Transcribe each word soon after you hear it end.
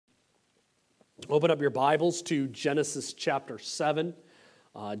Open up your Bibles to Genesis chapter 7.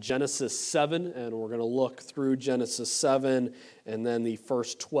 Genesis 7, and we're going to look through Genesis 7 and then the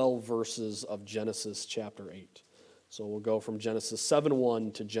first 12 verses of Genesis chapter 8. So we'll go from Genesis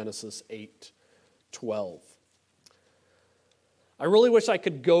 7:1 to Genesis 8:12. I really wish I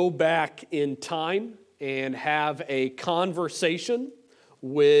could go back in time and have a conversation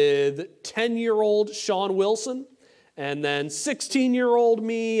with 10-year-old Shawn Wilson and then 16-year-old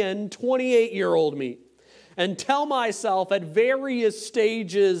me and 28-year-old me, and tell myself at various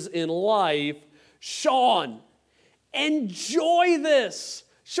stages in life, Shawn, enjoy this.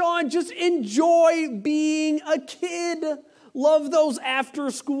 Shawn, just enjoy being a kid. Love those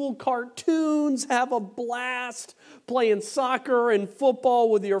after-school cartoons. Have a blast playing soccer and football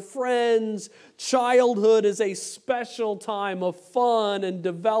with your friends. Childhood is a special time of fun and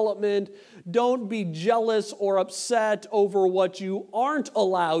development. Don't be jealous or upset over what you aren't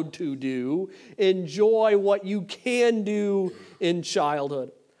allowed to do. Enjoy what you can do in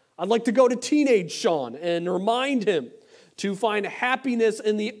childhood. I'd like to go to teenage Shawn and remind him to find happiness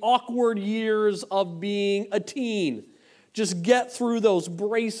in the awkward years of being a teen. Just get through those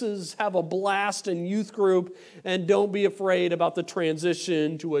braces, have a blast in youth group, and don't be afraid about the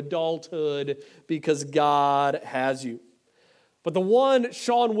transition to adulthood because God has you. But the one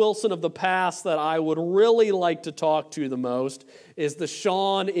Shawn Wilson of the past that I would really like to talk to the most is the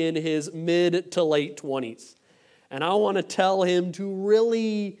Shawn in his mid to late 20s. And I want to tell him to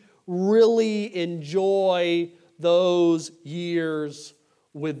really, really enjoy those years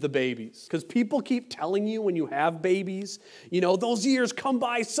with the babies. Because people keep telling you when you have babies, those years come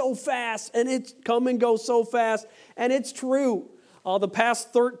by so fast and it's come and go so fast. And it's true. The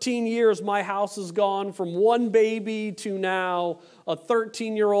past 13 years, my house has gone from one baby to now a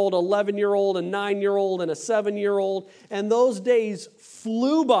 13-year-old, 11-year-old, a 9-year-old, and a 7-year-old. And those days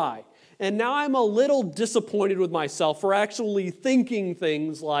flew by. And now I'm a little disappointed with myself for actually thinking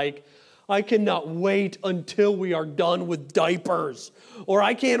things like, I cannot wait until we are done with diapers. Or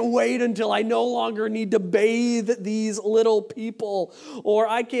I can't wait until I no longer need to bathe these little people. Or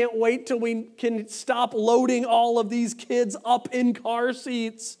I can't wait till we can stop loading all of these kids up in car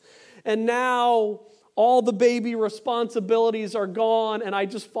seats. And now all the baby responsibilities are gone, and I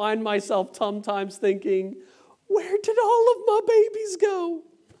just find myself sometimes thinking, where did all of my babies go?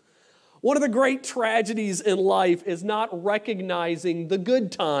 One of the great tragedies in life is not recognizing the good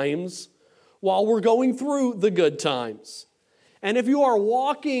times while we're going through the good times. And if you are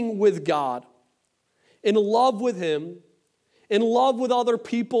walking with God, in love with Him, in love with other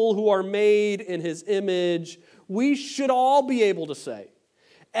people who are made in His image, we should all be able to say,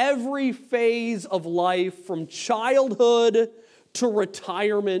 every phase of life from childhood to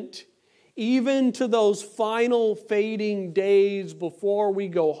retirement, even to those final fading days before we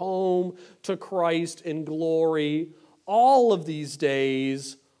go home to Christ in glory, all of these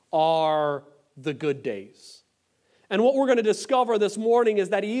days are the good days. And what we're going to discover this morning is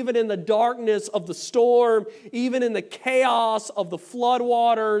that even in the darkness of the storm, even in the chaos of the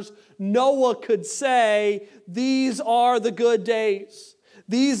floodwaters, Noah could say, these are the good days.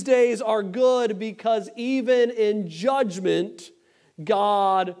 These days are good because even in judgment,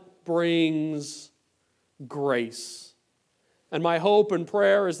 God brings grace. And my hope and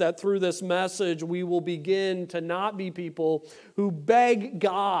prayer is that through this message, we will begin to not be people who beg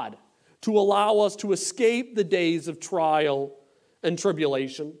God to allow us to escape the days of trial and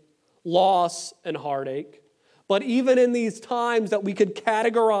tribulation, loss and heartache. But even in these times that we could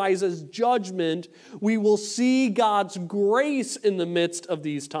categorize as judgment, we will see God's grace in the midst of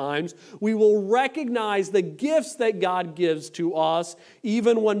these times. We will recognize the gifts that God gives to us,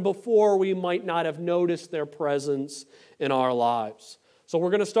 even when before we might not have noticed their presence in our lives. So we're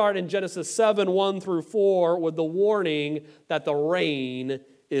going to start in Genesis 7, 1 through 4 with the warning that the rain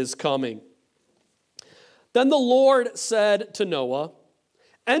is coming. Then the Lord said to Noah,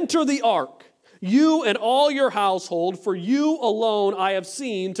 enter the ark, you and all your household, for you alone I have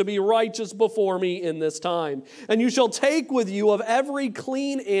seen to be righteous before me in this time. And you shall take with you of every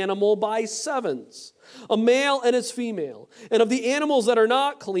clean animal by sevens, a male and his female, and of the animals that are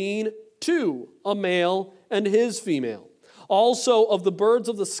not clean, 2, a male and his female. Also of the birds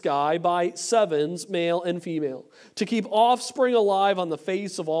of the sky by sevens, male and female, to keep offspring alive on the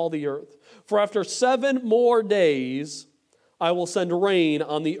face of all the earth. For after 7 more days, I will send rain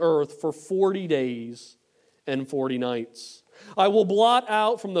on the earth for 40 days and 40 nights. I will blot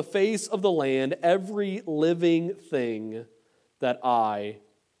out from the face of the land every living thing that I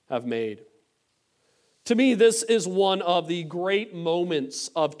have made. To me, this is one of the great moments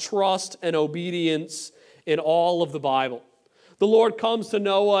of trust and obedience in all of the Bible. The Lord comes to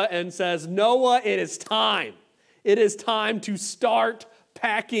Noah and says, Noah, it is time. It is time to start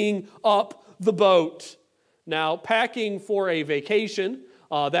packing up the boat. Now, packing for a vacation,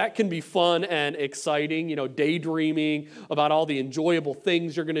 that can be fun and exciting, daydreaming about all the enjoyable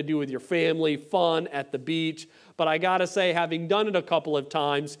things you're going to do with your family, fun at the beach. But I got to say, having done it a couple of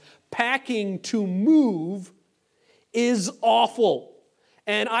times, packing to move is awful.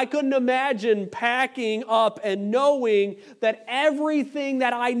 And I couldn't imagine packing up and knowing that everything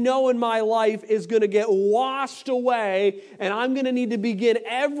that I know in my life is going to get washed away, and I'm going to need to begin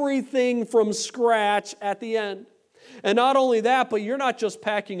everything from scratch at the end. And not only that, but you're not just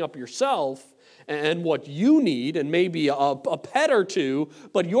packing up yourself and what you need and maybe a pet or two,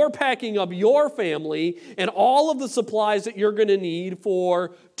 but you're packing up your family and all of the supplies that you're going to need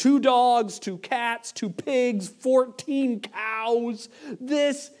for 2 dogs, 2 cats, 2 pigs, 14 cows.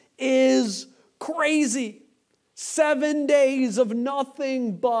 This is crazy. 7 days of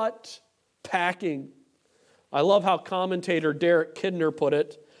nothing but packing. I love how commentator Derek Kidner put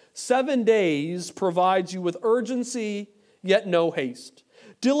it. 7 days provides you with urgency, yet no haste.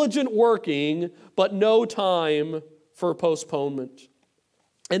 Diligent working, but no time for postponement.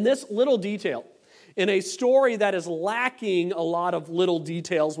 And this little detail, in a story that is lacking a lot of little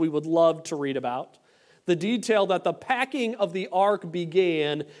details we would love to read about, the detail that the packing of the ark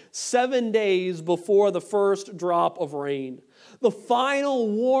began 7 days before the first drop of rain. The final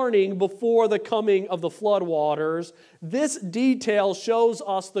warning before the coming of the floodwaters. This detail shows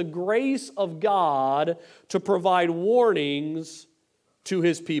us the grace of God to provide warnings to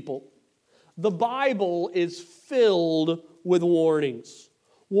His people. The Bible is filled with warnings.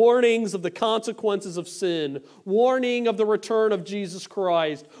 Warnings of the consequences of sin, warning of the return of Jesus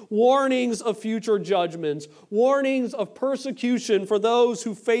Christ, warnings of future judgments, warnings of persecution for those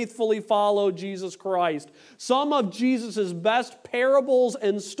who faithfully follow Jesus Christ. Some of Jesus' best parables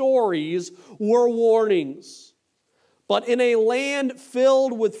and stories were warnings. But in a land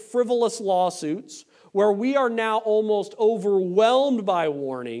filled with frivolous lawsuits, where we are now almost overwhelmed by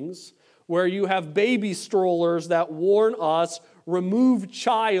warnings, where you have baby strollers that warn us, remove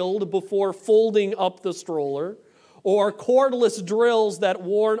child before folding up the stroller, or cordless drills that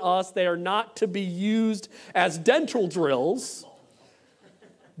warn us they are not to be used as dental drills,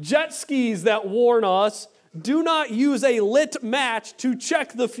 jet skis that warn us do not use a lit match to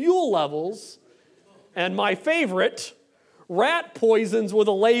check the fuel levels, and my favorite, rat poisons with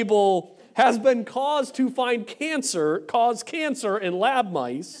a label has been cause cancer in lab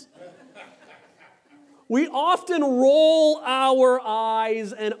mice. We often roll our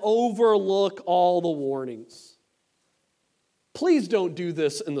eyes and overlook all the warnings. Please don't do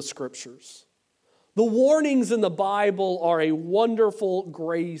this in the Scriptures. The warnings in the Bible are a wonderful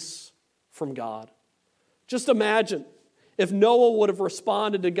grace from God. Just imagine if Noah would have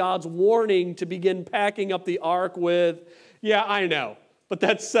responded to God's warning to begin packing up the ark with, yeah, I know, but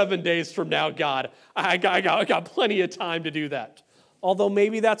that's 7 days from now, God. I got plenty of time to do that. Although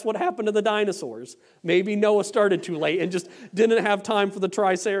maybe that's what happened to the dinosaurs. Maybe Noah started too late and just didn't have time for the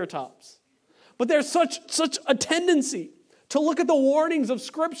Triceratops. But there's such a tendency to look at the warnings of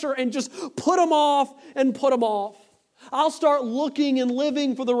Scripture and just put them off and put them off. I'll start looking and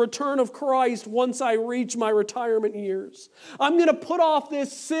living for the return of Christ once I reach my retirement years. I'm going to put off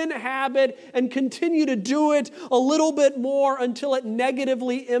this sin habit and continue to do it a little bit more until it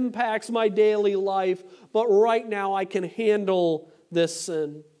negatively impacts my daily life. But right now I can handle this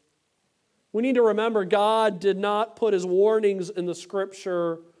sin. We need to remember God did not put His warnings in the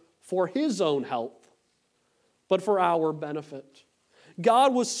Scripture for His own health, but for our benefit.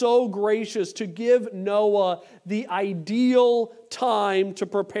 God was so gracious to give Noah the ideal time to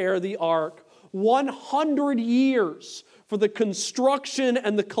prepare the ark. 100 years for the construction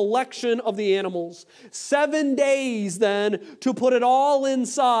and the collection of the animals. 7 days then to put it all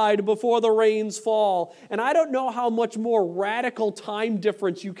inside before the rains fall. And I don't know how much more radical time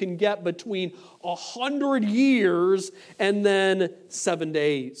difference you can get between 100 years and then 7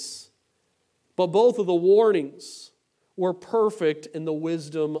 days. But both of the warnings were perfect in the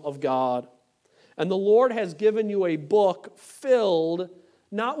wisdom of God. And the Lord has given you a book filled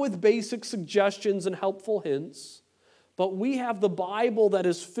not with basic suggestions and helpful hints, but we have the Bible that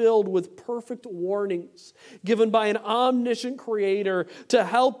is filled with perfect warnings given by an omniscient Creator to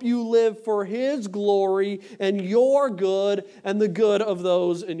help you live for His glory and your good and the good of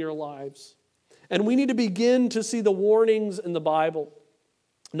those in your lives. And we need to begin to see the warnings in the Bible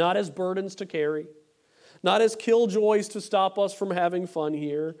not as burdens to carry, not as killjoys to stop us from having fun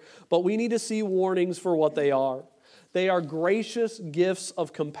here, but we need to see warnings for what they are. They are gracious gifts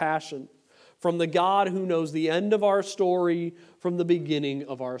of compassion from the God who knows the end of our story from the beginning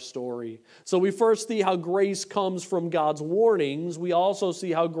of our story. So we first see how grace comes from God's warnings. We also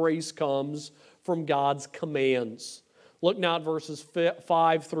see how grace comes from God's commands. Look now at verses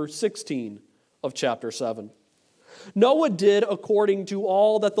 5 through 16 of chapter 7. Noah did according to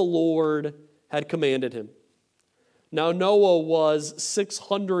all that the Lord had commanded him. Now Noah was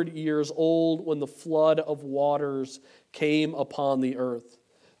 600 years old when the flood of waters came upon the earth.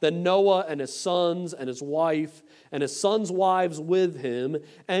 Then Noah and his sons and his wife and his sons' wives with him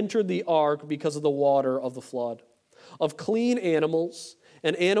entered the ark because of the water of the flood, of clean animals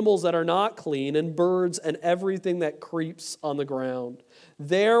and animals that are not clean, and birds and everything that creeps on the ground.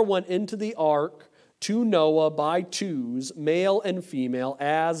 There went into the ark to Noah by twos, male and female,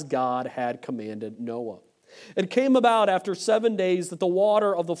 as God had commanded Noah. It came about after 7 days that the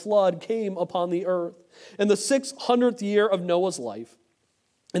water of the flood came upon the earth. In the 600th year of Noah's life,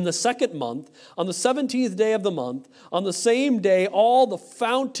 in the second month, on the 17th day of the month, on the same day, all the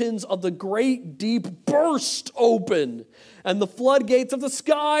fountains of the great deep burst open, and the floodgates of the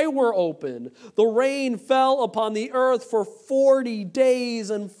sky were open. The rain fell upon the earth for 40 days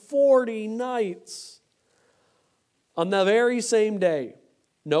and 40 nights. On the very same day,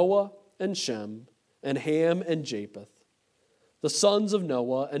 Noah and Shem and Ham and Japheth, the sons of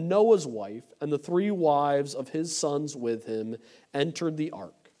Noah, and Noah's wife, and the 3 wives of his sons with him, entered the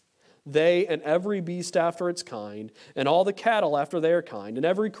ark. They and every beast after its kind, and all the cattle after their kind, and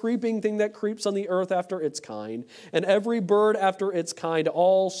every creeping thing that creeps on the earth after its kind, and every bird after its kind,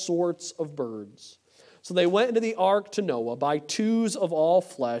 all sorts of birds. So they went into the ark to Noah by twos of all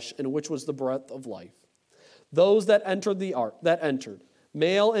flesh, in which was the breath of life. Those that entered the ark,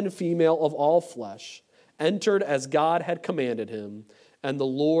 male and female of all flesh, entered as God had commanded him, and the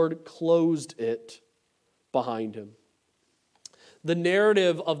Lord closed it behind him. The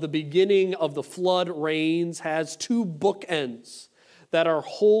narrative of the beginning of the flood rains has 2 bookends that are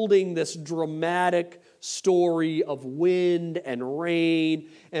holding this dramatic story of wind and rain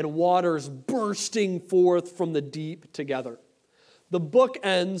and waters bursting forth from the deep together. The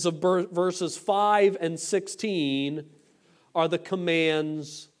bookends of verses 5 and 16 are the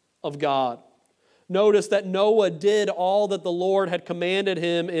commands of God. Notice that Noah did all that the Lord had commanded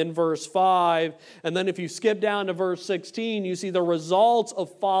him in verse 5. And then if you skip down to verse 16, you see the results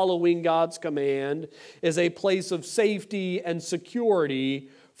of following God's command is a place of safety and security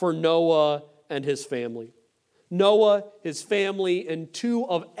for Noah and his family. Noah, his family, and 2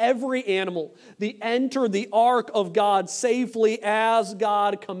 of every animal, they entered the ark of God safely as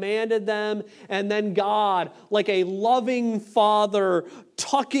God commanded them. And then God, like a loving father,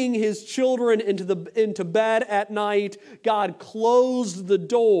 tucking his children into bed at night, God closed the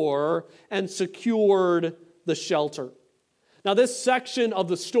door and secured the shelter. Now, this section of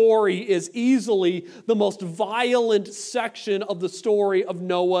the story is easily the most violent section of the story of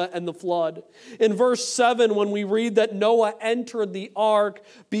Noah and the flood. In verse 7, when we read that Noah entered the ark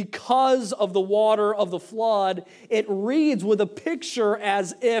because of the water of the flood, it reads with a picture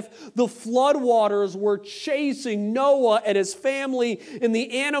as if the floodwaters were chasing Noah and his family and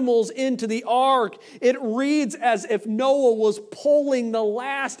the animals into the ark. It reads as if Noah was pulling the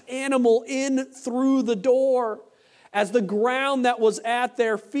last animal in through the door, as the ground that was at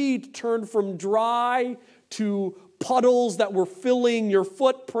their feet turned from dry to puddles that were filling your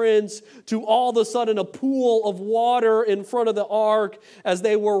footprints to all of a sudden a pool of water in front of the ark as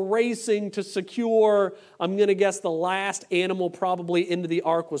they were racing to secure, I'm going to guess the last animal probably into the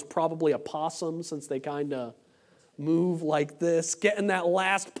ark was probably a possum, since they kind of move like this, getting that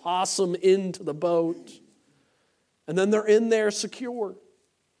last possum into the boat. And then they're in there secure.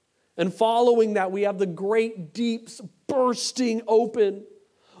 And following that, we have the great deeps bursting open,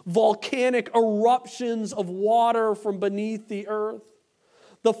 volcanic eruptions of water from beneath the earth,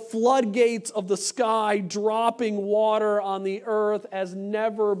 the floodgates of the sky dropping water on the earth as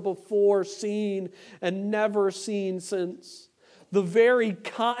never before seen and never seen since. The very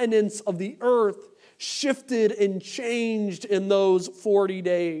continents of the earth shifted and changed in those 40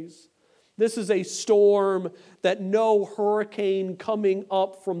 days. This is a storm that no hurricane coming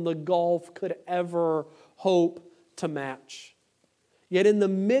up from the Gulf could ever hope to match. Yet in the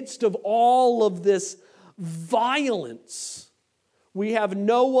midst of all of this violence, we have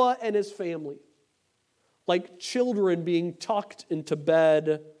Noah and his family, like children being tucked into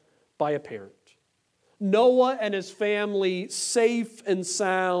bed by a parent. Noah and his family safe and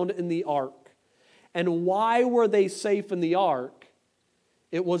sound in the ark. And why were they safe in the ark?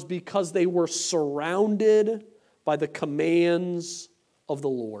 It was because they were surrounded by the commands of the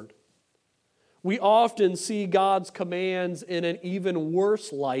Lord. We often see God's commands in an even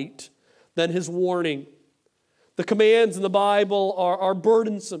worse light than his warning. The commands in the Bible are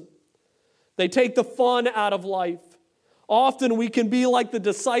burdensome. They take the fun out of life. Often we can be like the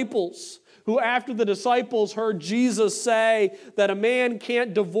disciples who, after the disciples heard Jesus say that a man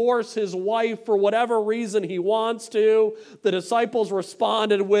can't divorce his wife for whatever reason he wants to, the disciples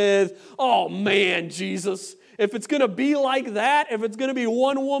responded with, "Oh man, Jesus, if it's going to be like that, if it's going to be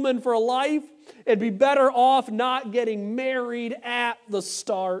one woman for life, it'd be better off not getting married at the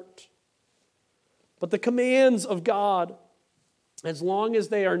start." But the commands of God, as long as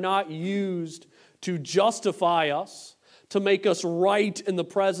they are not used to justify us, to make us right in the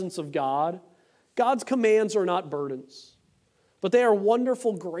presence of God, God's commands are not burdens, but they are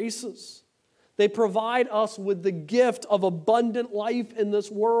wonderful graces. They provide us with the gift of abundant life in this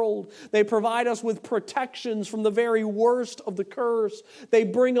world. They provide us with protections from the very worst of the curse. They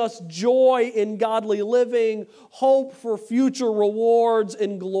bring us joy in godly living, hope for future rewards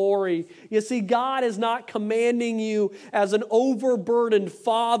and glory. You see, God is not commanding you as an overburdened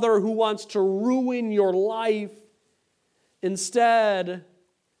father who wants to ruin your life. Instead,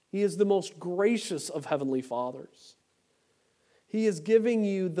 He is the most gracious of heavenly fathers. He is giving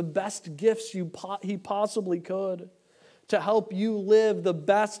you the best gifts He possibly could to help you live the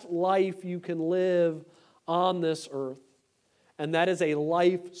best life you can live on this earth. And that is a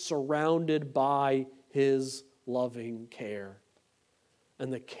life surrounded by His loving care.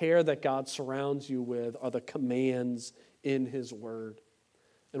 And the care that God surrounds you with are the commands in His Word.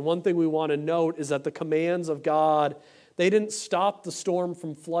 And one thing we want to note is that the commands of God, they didn't stop the storm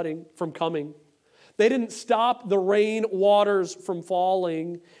from coming. They didn't stop the rain waters from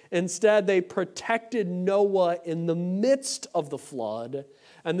falling. Instead, they protected Noah in the midst of the flood.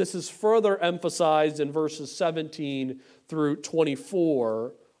 And this is further emphasized in verses 17 through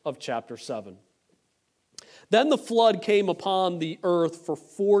 24 of chapter 7. Then the flood came upon the earth for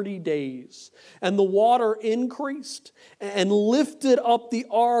 40 days, and the water increased and lifted up the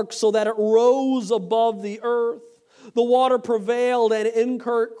ark so that it rose above the earth. The water prevailed and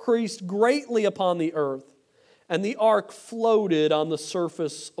increased greatly upon the earth, and the ark floated on the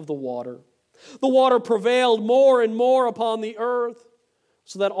surface of the water. The water prevailed more and more upon the earth,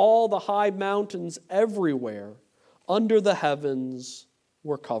 so that all the high mountains everywhere under the heavens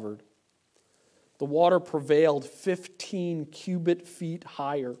were covered. The water prevailed 15 cubit feet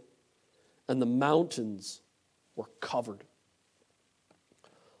higher, and the mountains were covered.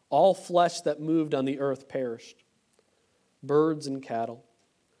 All flesh that moved on the earth perished. Birds and cattle,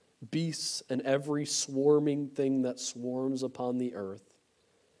 beasts and every swarming thing that swarms upon the earth,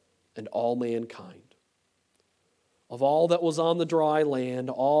 and all mankind. Of all that was on the dry land,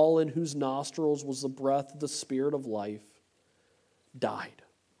 all in whose nostrils was the breath of the Spirit of life, died.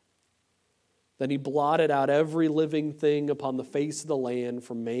 Then He blotted out every living thing upon the face of the land,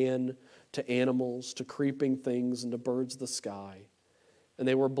 from man to animals to creeping things and to birds of the sky. And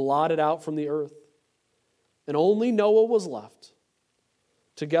they were blotted out from the earth. And only Noah was left,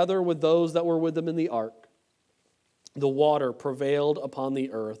 together with those that were with him in the ark. The water prevailed upon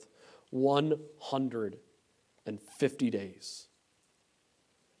the earth 150 days.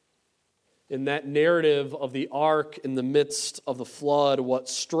 In that narrative of the ark in the midst of the flood, what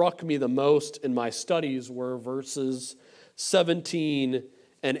struck me the most in my studies were verses 17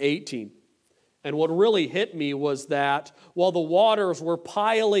 and 18. And what really hit me was that while the waters were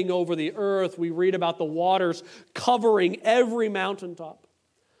piling over the earth, we read about the waters covering every mountaintop,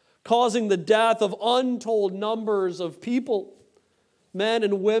 causing the death of untold numbers of people, men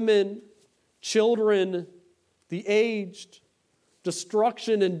and women, children, the aged,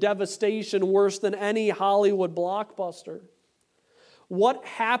 destruction and devastation worse than any Hollywood blockbuster. What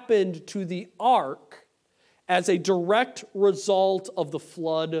happened to the ark as a direct result of the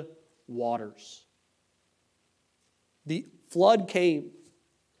flood waters? The flood came,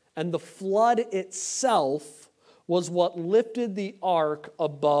 and the flood itself was what lifted the ark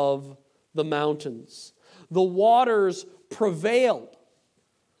above the mountains. The waters prevailed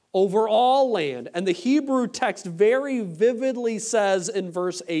over all land, and the Hebrew text very vividly says in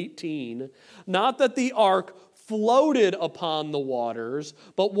verse 18, not that the ark floated upon the waters,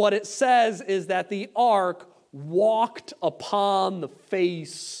 but what it says is that the ark walked upon the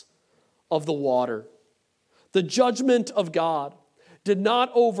face of the water. The judgment of God did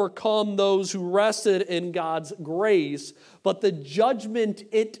not overcome those who rested in God's grace, but the judgment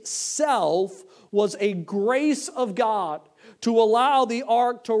itself was a grace of God to allow the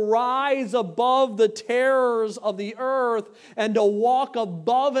ark to rise above the terrors of the earth and to walk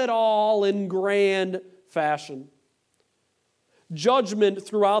above it all in grand fashion. Judgment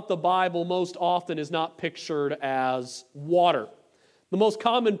throughout the Bible most often is not pictured as water. The most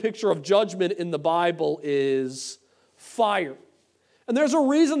common picture of judgment in the Bible is fire. And there's a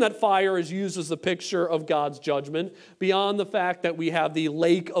reason that fire is used as the picture of God's judgment, beyond the fact that we have the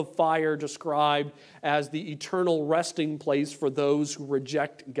lake of fire described as the eternal resting place for those who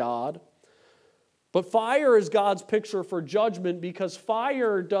reject God. But fire is God's picture for judgment because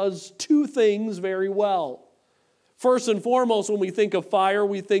fire does two things very well. First and foremost, when we think of fire,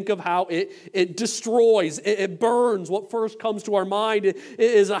 we think of how it destroys, it burns. What first comes to our mind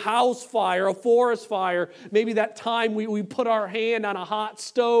is a house fire, a forest fire. Maybe that time we put our hand on a hot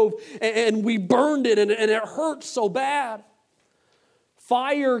stove and we burned it and it hurts so bad.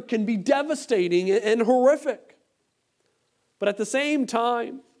 Fire can be devastating and horrific. But at the same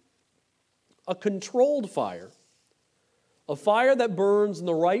time, a controlled fire, a fire that burns in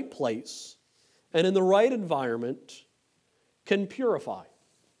the right place, and in the right environment, can purify.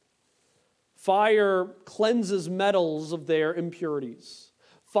 Fire cleanses metals of their impurities.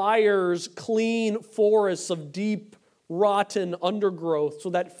 Fires clean forests of deep, rotten undergrowth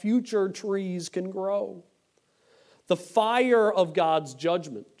so that future trees can grow. The fire of God's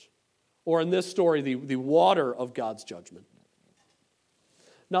judgment, or in this story, the water of God's judgment,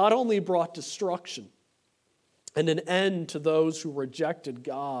 not only brought destruction and an end to those who rejected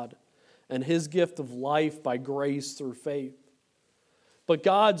God and His gift of life by grace through faith, but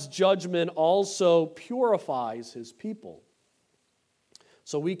God's judgment also purifies His people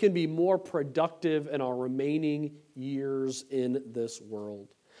so we can be more productive in our remaining years in this world.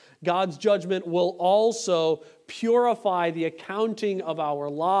 God's judgment will also purify the accounting of our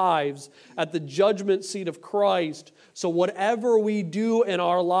lives at the judgment seat of Christ. So whatever we do in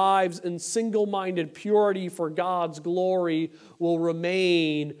our lives in single-minded purity for God's glory will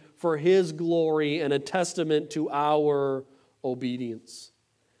remain for His glory and a testament to our obedience.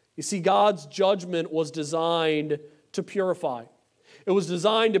 You see, God's judgment was designed to purify. It was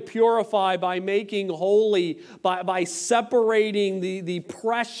designed to purify by making holy, by separating the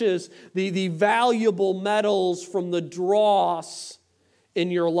precious, the valuable metals from the dross in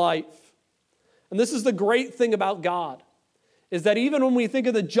your life. And this is the great thing about God, is that even when we think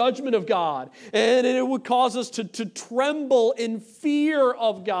of the judgment of God, and it would cause us to tremble in fear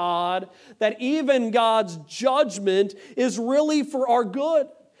of God, that even God's judgment is really for our good.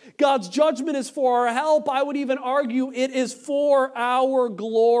 God's judgment is for our help. I would even argue it is for our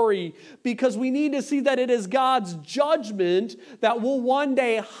glory, because we need to see that it is God's judgment that will one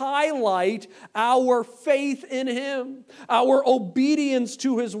day highlight our faith in Him, our obedience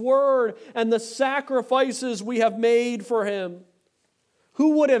to His word, and the sacrifices we have made for Him.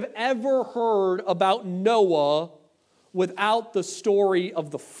 Who would have ever heard about Noah without the story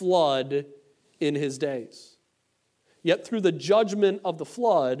of the flood in his days? Yet through the judgment of the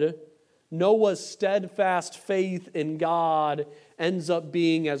flood, Noah's steadfast faith in God ends up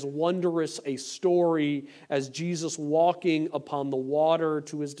being as wondrous a story as Jesus walking upon the water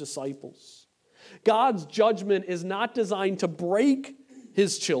to His disciples. God's judgment is not designed to break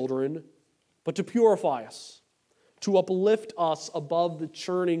His children, but to purify us, to uplift us above the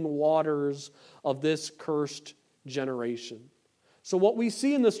churning waters of this cursed generation. So what we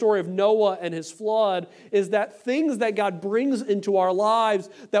see in the story of Noah and his flood is that things that God brings into our lives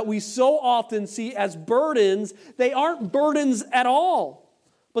that we so often see as burdens, they aren't burdens at all,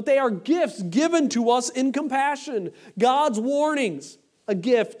 but they are gifts given to us in compassion. God's warnings, a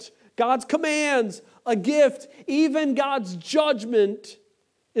gift. God's commands, a gift. Even God's judgment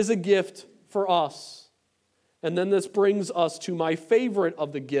is a gift for us. And then this brings us to my favorite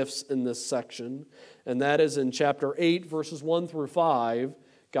of the gifts in this section, and that is in chapter 8, verses 1 through 5,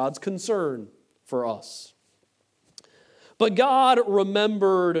 God's concern for us. But God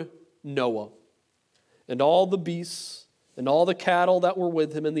remembered Noah and all the beasts and all the cattle that were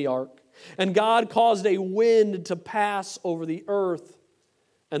with him in the ark. And God caused a wind to pass over the earth,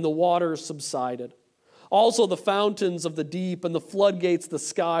 and the waters subsided. Also the fountains of the deep and the floodgates of the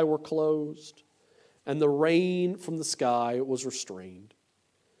sky were closed, and the rain from the sky was restrained.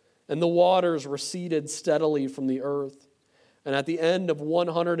 And the waters receded steadily from the earth. And at the end of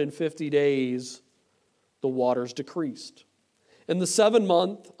 150 days, the waters decreased. In the 7th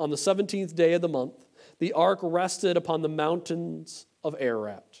month, on the 17th day of the month, the ark rested upon the mountains of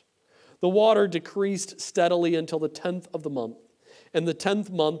Ararat. The water decreased steadily until the 10th of the month. In the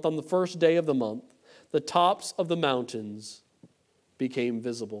 10th month, on the 1st day of the month, the tops of the mountains became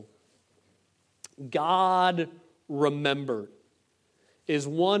visible. God remembered is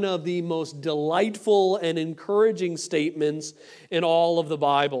one of the most delightful and encouraging statements in all of the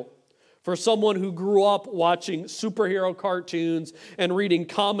Bible. For someone who grew up watching superhero cartoons and reading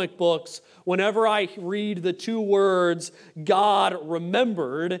comic books, whenever I read the two words, God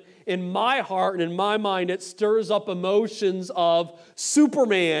remembered, in my heart and in my mind, it stirs up emotions of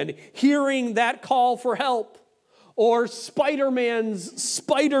Superman hearing that call for help, or Spider-Man's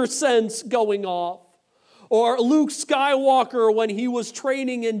spider sense going off, or Luke Skywalker when he was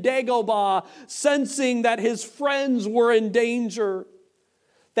training in Dagobah, sensing that his friends were in danger.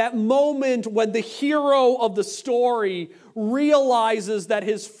 That moment when the hero of the story realizes that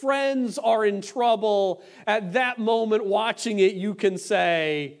his friends are in trouble, at that moment watching it, you can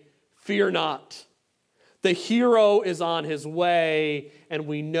say, fear not. The hero is on his way, and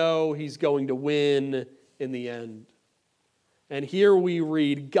we know he's going to win in the end. And here we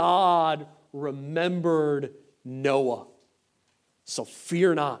read, God remembered Noah. So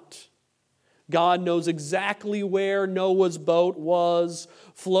fear not. God knows exactly where Noah's boat was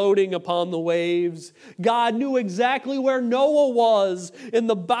floating upon the waves. God knew exactly where Noah was in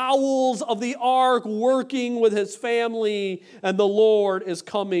the bowels of the ark working with his family, and the Lord is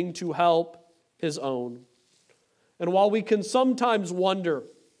coming to help his own. And while we can sometimes wonder,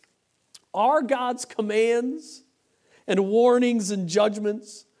 are God's commands and warnings and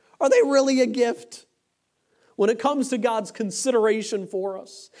judgments, are they really a gift? When it comes to God's consideration for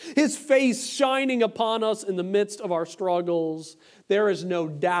us, His face shining upon us in the midst of our struggles, there is no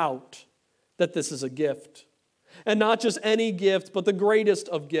doubt that this is a gift. And not just any gift, but the greatest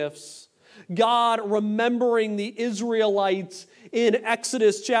of gifts. God remembering the Israelites in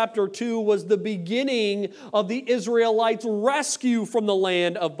Exodus chapter 2 was the beginning of the Israelites' rescue from the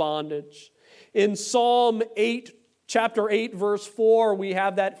land of bondage. In Psalm 8, chapter 8, verse 4, we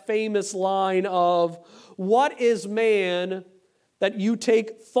have that famous line of, "What is man that you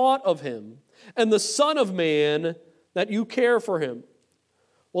take thought of him, and the Son of Man that you care for him?"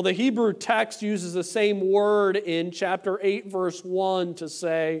 Well, the Hebrew text uses the same word in chapter 8, verse 1 to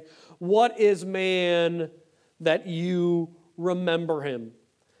say, "What is man that you remember him?"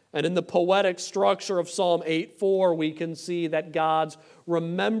 And in the poetic structure of Psalm 8:4, we can see that God's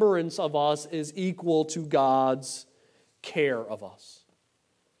remembrance of us is equal to God's care of us.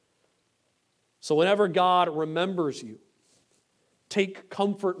 So whenever God remembers you, take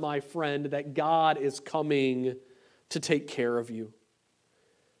comfort, my friend, that God is coming to take care of you.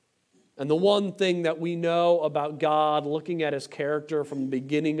 And the one thing that we know about God, looking at His character from the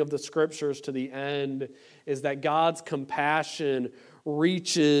beginning of the Scriptures to the end, is that God's compassion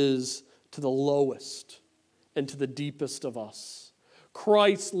reaches to the lowest and to the deepest of us.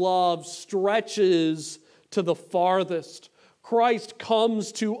 Christ's love stretches to the farthest. Christ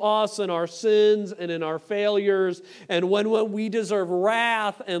comes to us in our sins and in our failures, and when we deserve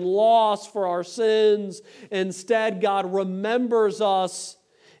wrath and loss for our sins, instead God remembers us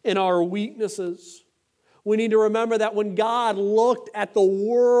in our weaknesses. We need to remember that when God looked at the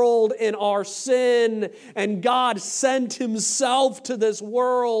world in our sin and God sent Himself to this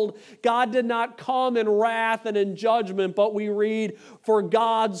world, God did not come in wrath and in judgment, but we read, "For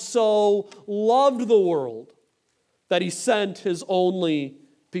God so loved the world that He sent His only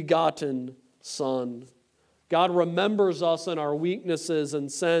begotten Son." God remembers us in our weaknesses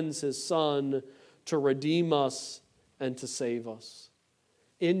and sends His Son to redeem us and to save us.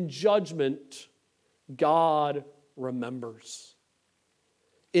 In judgment, God remembers.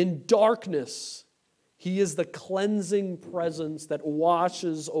 In darkness, He is the cleansing presence that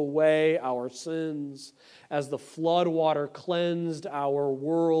washes away our sins, as the floodwater cleansed our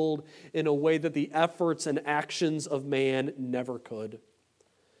world in a way that the efforts and actions of man never could.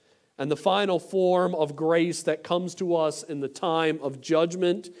 And the final form of grace that comes to us in the time of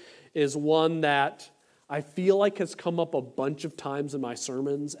judgment is one that I feel like has come up a bunch of times in my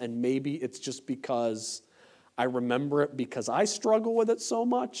sermons, and maybe it's just because I remember it because I struggle with it so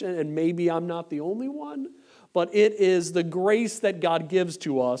much, and maybe I'm not the only one, but it is the grace that God gives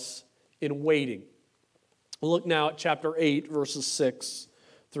to us in waiting. Look now at chapter 8, verses 6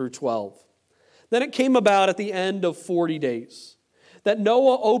 through 12. "Then it came about at the end of 40 days that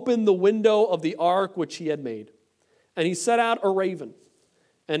Noah opened the window of the ark which he had made, and he set out a raven.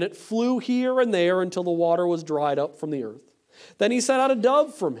 And it flew here and there until the water was dried up from the earth. Then he sent out a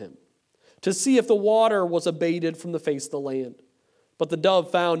dove from him to see if the water was abated from the face of the land. But the dove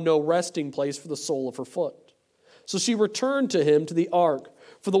found no resting place for the sole of her foot. So she returned to him to the ark,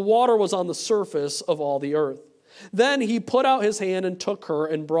 for the water was on the surface of all the earth. Then he put out his hand and took her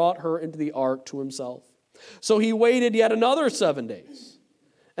and brought her into the ark to himself. So he waited yet another 7 days.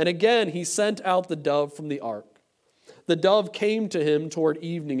 And again he sent out the dove from the ark. The dove came to him toward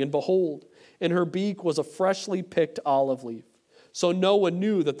evening, and behold, in her beak was a freshly picked olive leaf. So Noah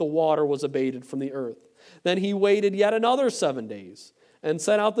knew that the water was abated from the earth. Then he waited yet another 7 days and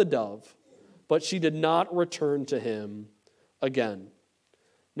sent out the dove, but she did not return to him again.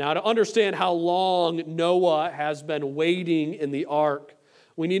 Now, to understand how long Noah has been waiting in the ark,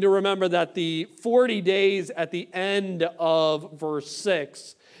 we need to remember that the 40 days at the end of verse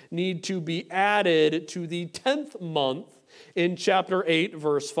 6 need to be added to the 10th month in chapter 8,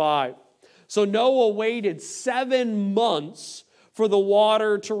 verse 5. So Noah waited 7 months for the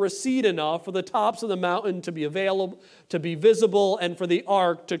water to recede enough for the tops of the mountain to be available, to be visible, and for the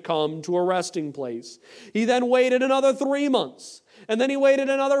ark to come to a resting place. He then waited another 3 months, and then he waited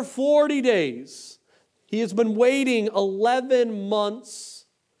another 40 days. He has been waiting 11 months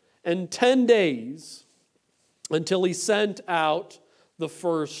and 10 days until he sent out the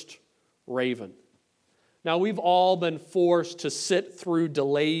first raven. Now, we've all been forced to sit through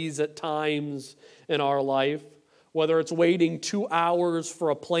delays at times in our life, whether it's waiting 2 hours for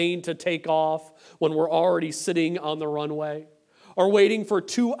a plane to take off when we're already sitting on the runway, or waiting for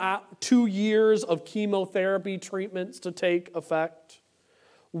 2 years of chemotherapy treatments to take effect.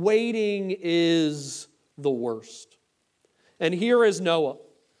 Waiting is the worst. And here is Noah,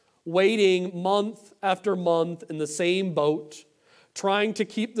 waiting month after month in the same boat, trying to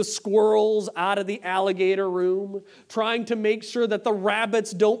keep the squirrels out of the alligator room, trying to make sure that the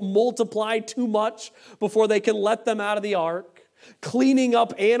rabbits don't multiply too much before they can let them out of the ark, cleaning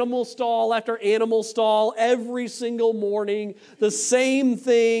up animal stall after animal stall every single morning, the same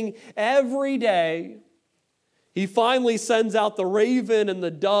thing every day. He finally sends out the raven and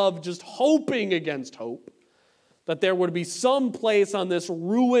the dove, just hoping against hope that there would be some place on this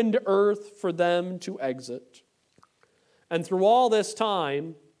ruined earth for them to exit. And through all this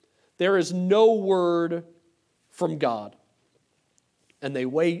time, there is no word from God. And they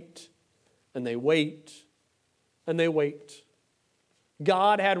wait, and they wait, and they wait.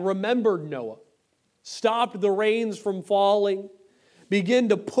 God had remembered Noah, stopped the rains from falling, began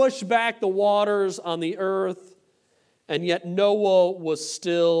to push back the waters on the earth, and yet Noah was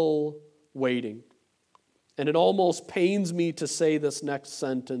still waiting. And it almost pains me to say this next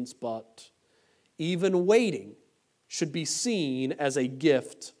sentence, but even waiting should be seen as a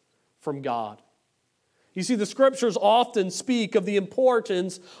gift from God. You see, the scriptures often speak of the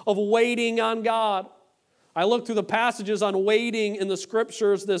importance of waiting on God. I looked through the passages on waiting in the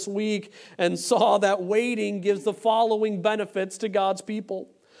scriptures this week and saw that waiting gives the following benefits to God's people.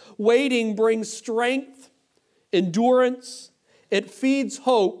 Waiting brings strength, endurance, it feeds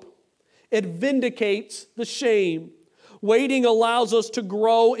hope, it vindicates the shame. Waiting allows us to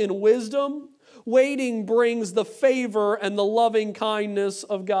grow in wisdom. Waiting brings the favor and the loving kindness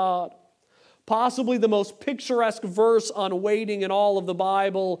of God. Possibly the most picturesque verse on waiting in all of the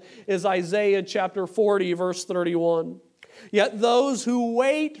Bible is Isaiah chapter 40, verse 31. Yet those who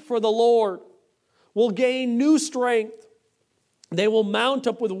wait for the Lord will gain new strength. They will mount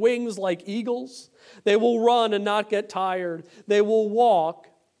up with wings like eagles. They will run and not get tired. They will walk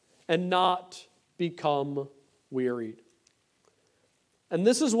and not become wearied. And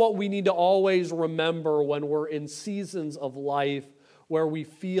this is what we need to always remember when we're in seasons of life where we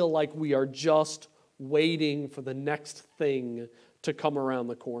feel like we are just waiting for the next thing to come around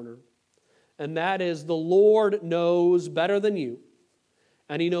the corner. And that is, the Lord knows better than you,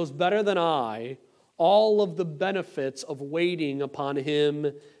 and He knows better than I, all of the benefits of waiting upon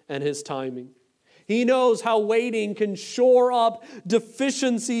Him and His timing. He knows how waiting can shore up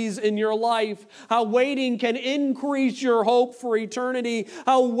deficiencies in your life, how waiting can increase your hope for eternity,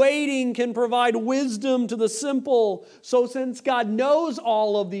 how waiting can provide wisdom to the simple. So since God knows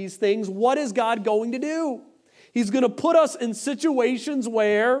all of these things, what is God going to do? He's going to put us in situations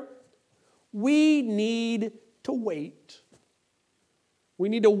where we need to wait. We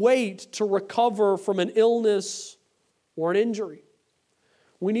need to wait to recover from an illness or an injury.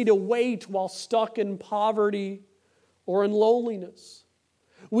 We need to wait while stuck in poverty or in loneliness.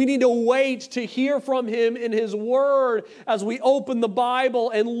 We need to wait to hear from Him in His Word as we open the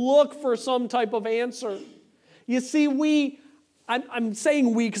Bible and look for some type of answer. You see, I'm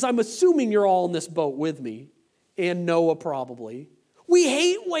saying we because I'm assuming you're all in this boat with me, and Noah probably. We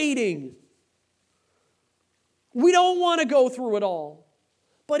hate waiting. We don't want to go through it all.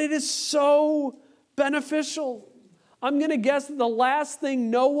 But it is so beneficial. I'm going to guess that the last thing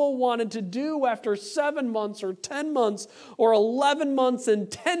Noah wanted to do after 7 months or 10 months or 11 months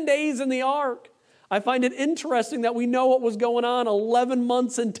and 10 days in the ark. I find it interesting that we know what was going on 11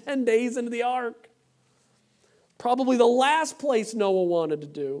 months and 10 days into the ark. Probably the last place Noah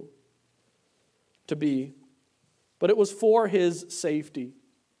wanted to be. But it was for his safety.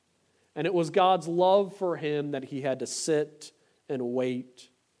 And it was God's love for him that he had to sit and wait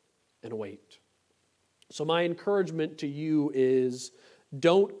and wait. So my encouragement to you is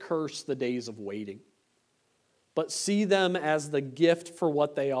don't curse the days of waiting, but see them as the gift for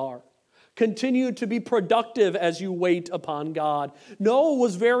what they are. Continue to be productive as you wait upon God. Noah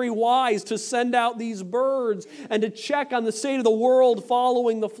was very wise to send out these birds and to check on the state of the world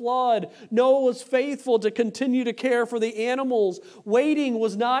following the flood. Noah was faithful to continue to care for the animals. Waiting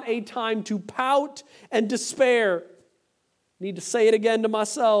was not a time to pout and despair. I need to say it again to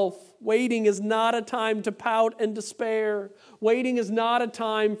myself. Waiting is not a time to pout and despair. Waiting is not a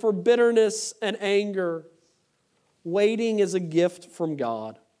time for bitterness and anger. Waiting is a gift from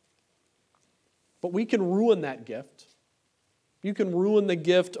God. But we can ruin that gift. You can ruin the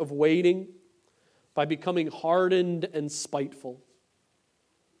gift of waiting by becoming hardened and spiteful.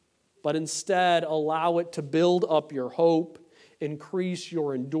 But instead, allow it to build up your hope, increase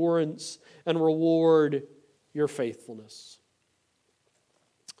your endurance, and reward your faithfulness.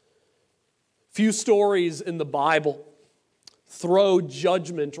 Few stories in the Bible throw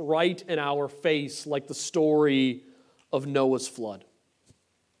judgment right in our face like the story of Noah's flood.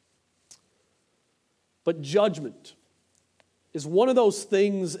 But judgment is one of those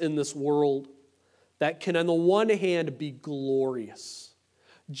things in this world that can, on the one hand, be glorious.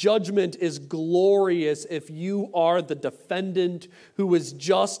 Judgment is glorious if you are the defendant who is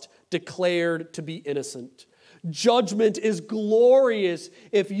just declared to be innocent. Judgment is glorious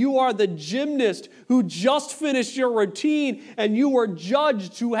if you are the gymnast who just finished your routine and you were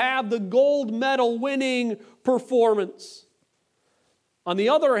judged to have the gold medal winning performance. On the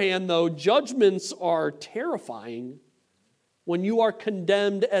other hand, though, judgments are terrifying when you are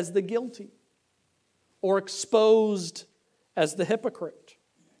condemned as the guilty or exposed as the hypocrite.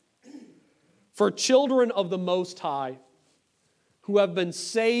 For children of the Most High, who have been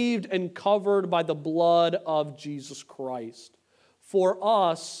saved and covered by the blood of Jesus Christ, for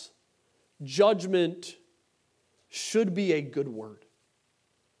us, judgment should be a good word.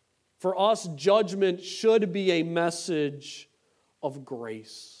 For us, judgment should be a message of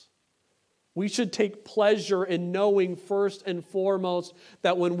grace. We should take pleasure in knowing first and foremost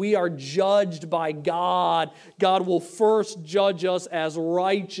that when we are judged by God, God will first judge us as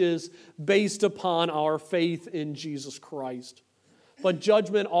righteous based upon our faith in Jesus Christ. But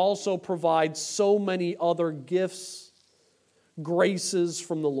judgment also provides so many other gifts, graces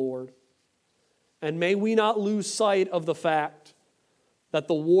from the Lord. And may we not lose sight of the fact that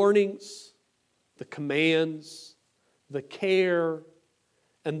the warnings, the commands, the care,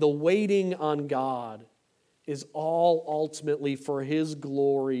 and the waiting on God is all ultimately for His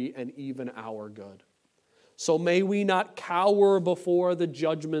glory and even our good. So may we not cower before the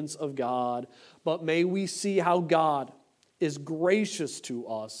judgments of God, but may we see how God is gracious to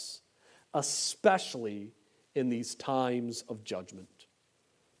us, especially in these times of judgment.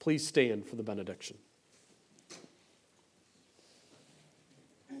 Please stand for the benediction.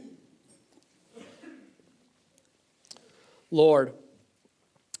 Lord,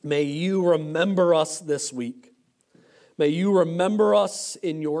 may you remember us this week. May you remember us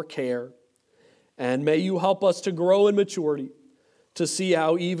in your care, and may you help us to grow in maturity, to see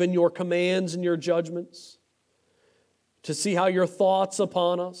how even your commands and your judgments, to see how your thoughts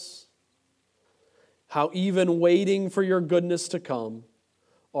upon us, how even waiting for your goodness to come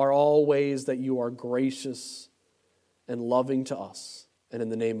are all ways that you are gracious and loving to us. And in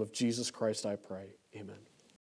the name of Jesus Christ I pray, amen.